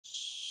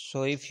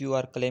So if you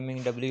are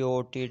claiming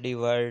WOTD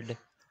word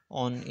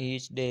on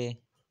each day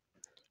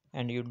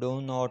and you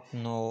do not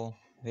know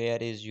where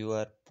is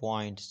your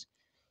points,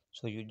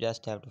 so you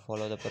just have to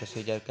follow the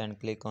procedure and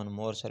click on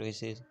more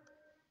services.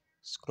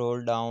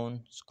 Scroll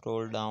down,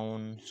 scroll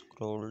down,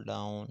 scroll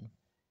down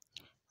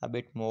a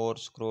bit more,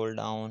 scroll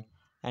down,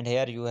 and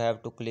here you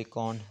have to click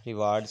on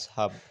rewards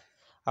hub.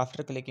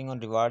 After clicking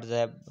on rewards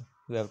hub,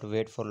 you have to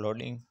wait for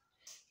loading.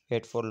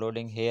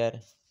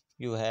 Here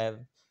you have,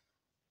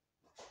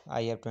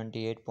 I have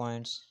 28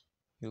 points.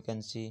 You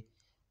can see,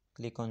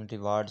 click on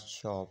rewards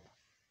shop.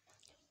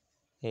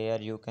 Here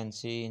you can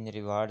see in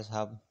rewards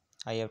hub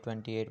I have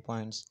 28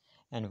 points,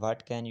 and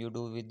what can you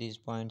do with these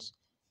points?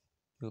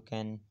 You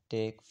can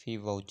take fee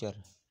voucher.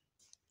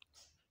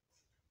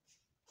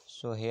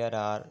 So here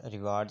are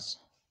rewards,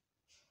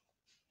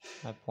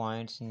 my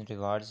points in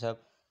rewards hub.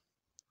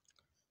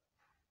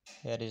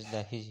 Here is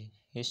the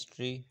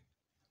history.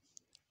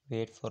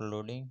 Wait for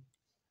loading.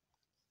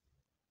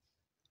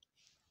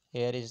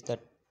 Here is the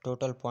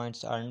total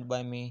points earned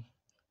by me,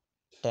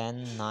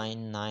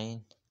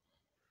 1099,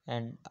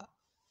 and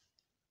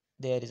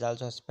there is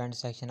also a spent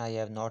section. I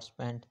have not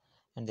spent,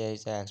 and there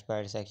is a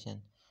expired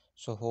section.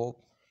 So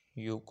hope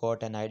you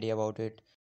got an idea about it.